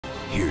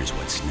Here's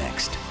what's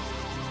next.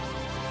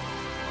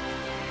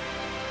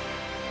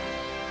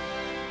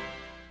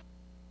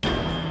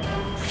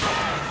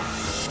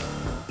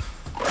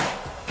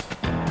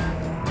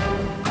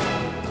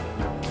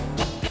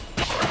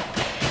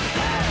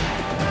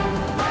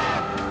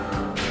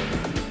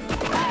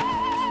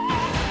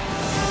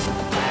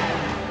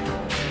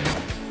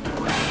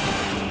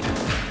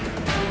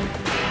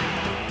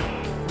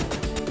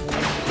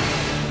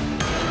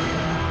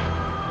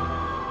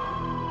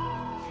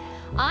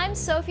 I'm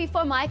Sophie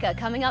Formica.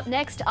 Coming up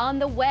next on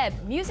the web,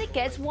 music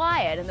gets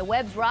wired and the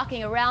web's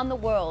rocking around the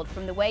world.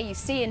 From the way you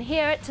see and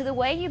hear it to the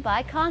way you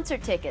buy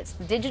concert tickets,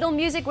 the digital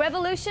music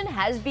revolution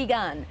has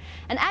begun.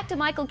 And actor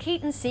Michael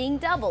Keaton seeing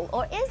double,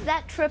 or is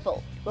that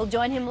triple? We'll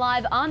join him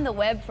live on the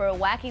web for a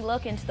wacky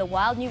look into the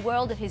wild new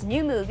world of his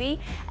new movie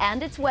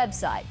and its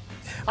website.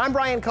 I'm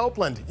Brian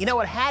Copeland. You know,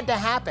 it had to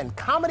happen.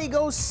 Comedy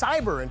goes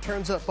cyber in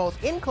terms of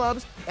both in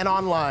clubs and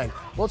online.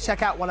 We'll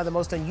check out one of the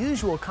most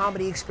unusual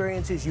comedy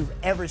experiences you've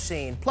ever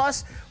seen.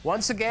 Plus,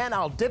 once again,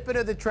 I'll dip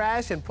into the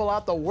trash and pull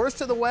out the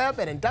worst of the web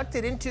and induct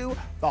it into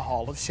the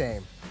Hall of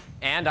Shame.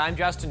 And I'm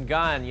Justin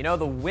Gunn. You know,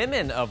 the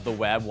women of the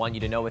web want you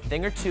to know a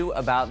thing or two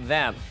about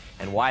them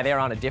and why they're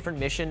on a different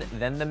mission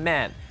than the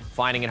men.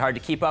 Finding it hard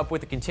to keep up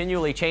with the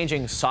continually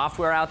changing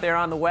software out there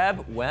on the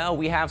web? Well,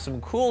 we have some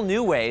cool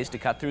new ways to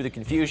cut through the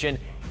confusion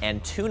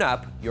and tune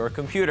up your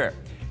computer.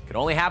 It can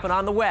only happen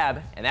on the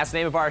web, and that's the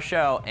name of our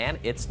show, and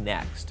it's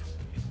next.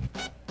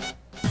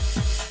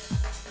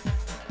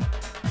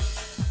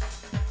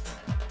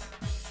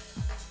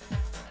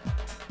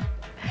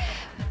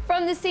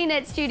 From the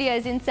Cnet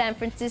studios in San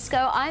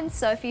Francisco, I'm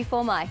Sophie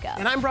Formica.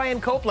 And I'm Brian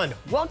Copeland.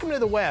 Welcome to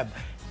the web.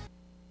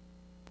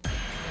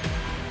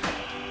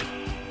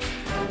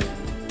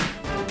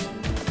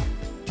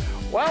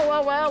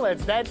 Well,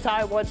 it's that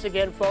time once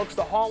again, folks,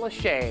 the Hall of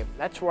Shame.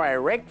 That's where I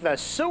rake the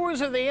sewers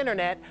of the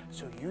internet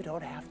so you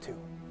don't have to.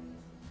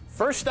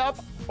 First up,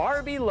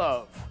 Barbie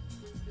Love.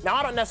 Now,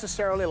 I don't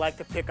necessarily like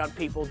to pick on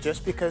people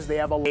just because they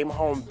have a lame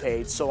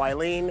homepage, so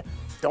Eileen,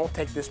 don't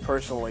take this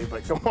personally,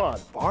 but come on,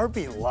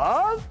 Barbie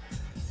Love?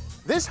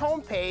 This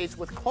homepage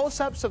with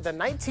close-ups of the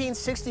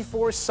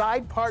 1964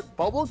 side part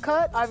bubble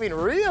cut? I mean,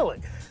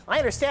 really? I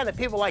understand that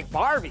people like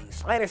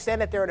Barbies. I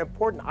understand that they're an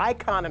important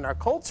icon in our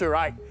culture.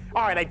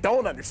 All right, I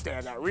don't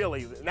understand that,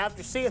 really. And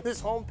after seeing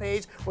this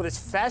homepage with its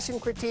fashion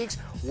critiques,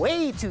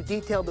 way too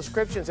detailed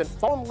descriptions, and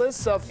phone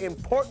lists of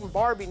important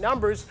Barbie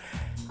numbers,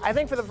 I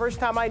think for the first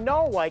time I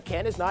know why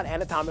Ken is not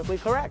anatomically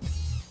correct.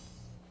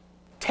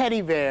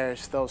 Teddy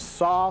bears, those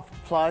soft,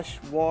 plush,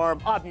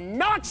 warm,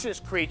 obnoxious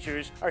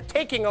creatures, are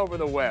taking over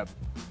the web.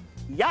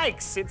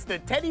 Yikes, it's the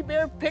teddy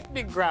bear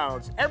picnic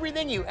grounds.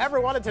 Everything you ever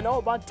wanted to know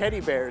about teddy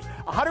bears.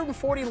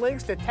 140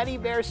 links to teddy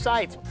bear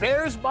sites,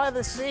 Bears by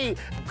the Sea,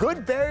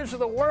 Good Bears of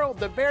the World,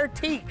 the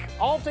Beartique,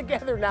 all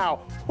together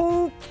now.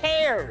 Who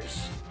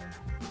cares?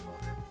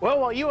 Well,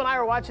 while you and I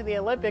were watching the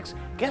Olympics,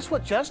 guess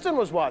what Justin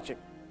was watching?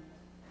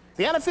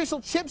 The unofficial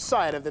chips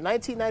site of the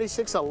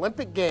 1996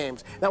 Olympic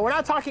Games. Now, we're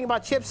not talking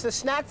about chips, the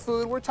snack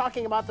food. We're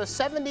talking about the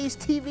 70s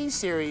TV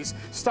series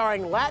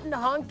starring Latin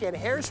hunk and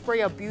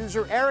hairspray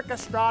abuser Eric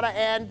Estrada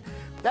and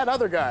that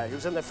other guy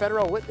who's in the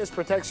Federal Witness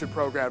Protection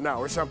Program now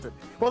or something.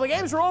 Well, the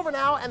games are over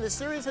now, and the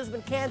series has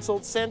been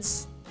canceled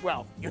since,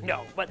 well, you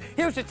know. But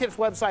here's the Tips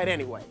website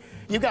anyway.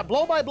 You've got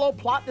blow-by-blow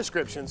plot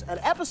descriptions, an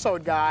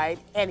episode guide,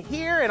 and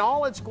here in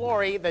all its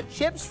glory, the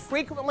Chips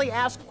Frequently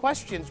Asked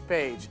Questions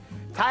page.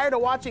 Tired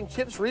of watching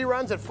Chips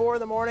reruns at 4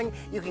 in the morning?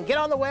 You can get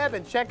on the web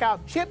and check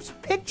out Chips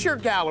picture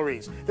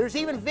galleries. There's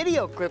even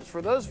video clips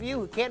for those of you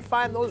who can't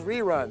find those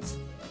reruns.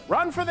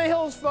 Run for the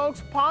hills,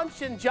 folks.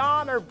 Punch and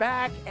John are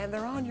back, and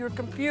they're on your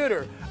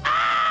computer.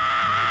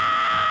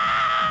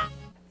 Ah!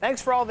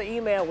 Thanks for all the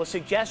email with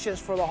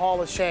suggestions for the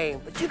Hall of Shame,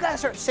 but you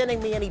guys aren't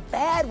sending me any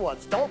bad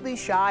ones. Don't be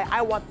shy.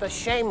 I want the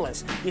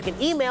shameless. You can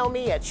email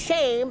me at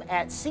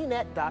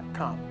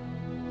shame@cnet.com.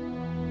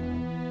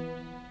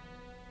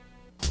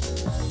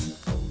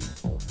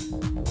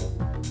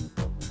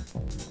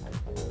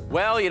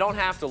 Well, you don't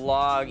have to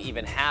log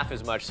even half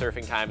as much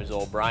surfing time as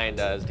old Brian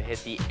does to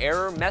hit the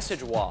error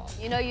message wall.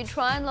 You know, you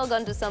try and log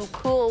onto some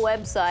cool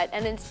website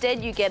and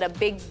instead you get a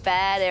big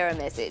bad error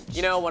message.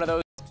 You know, one of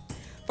those.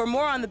 For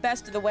more on the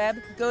best of the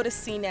web, go to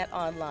Cnet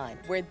Online,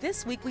 where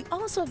this week we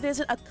also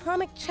visit a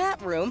comic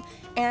chat room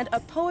and a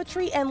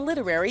poetry and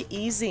literary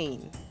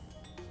e-zine.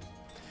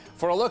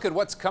 For a look at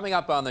what's coming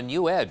up on The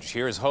New Edge,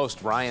 here's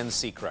host Ryan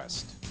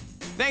Seacrest.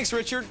 Thanks,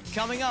 Richard.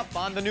 Coming up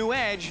on The New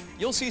Edge,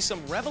 you'll see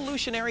some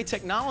revolutionary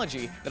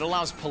technology that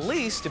allows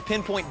police to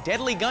pinpoint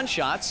deadly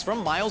gunshots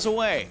from miles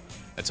away.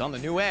 That's on The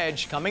New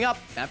Edge, coming up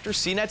after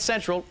CNET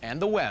Central and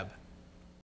the web.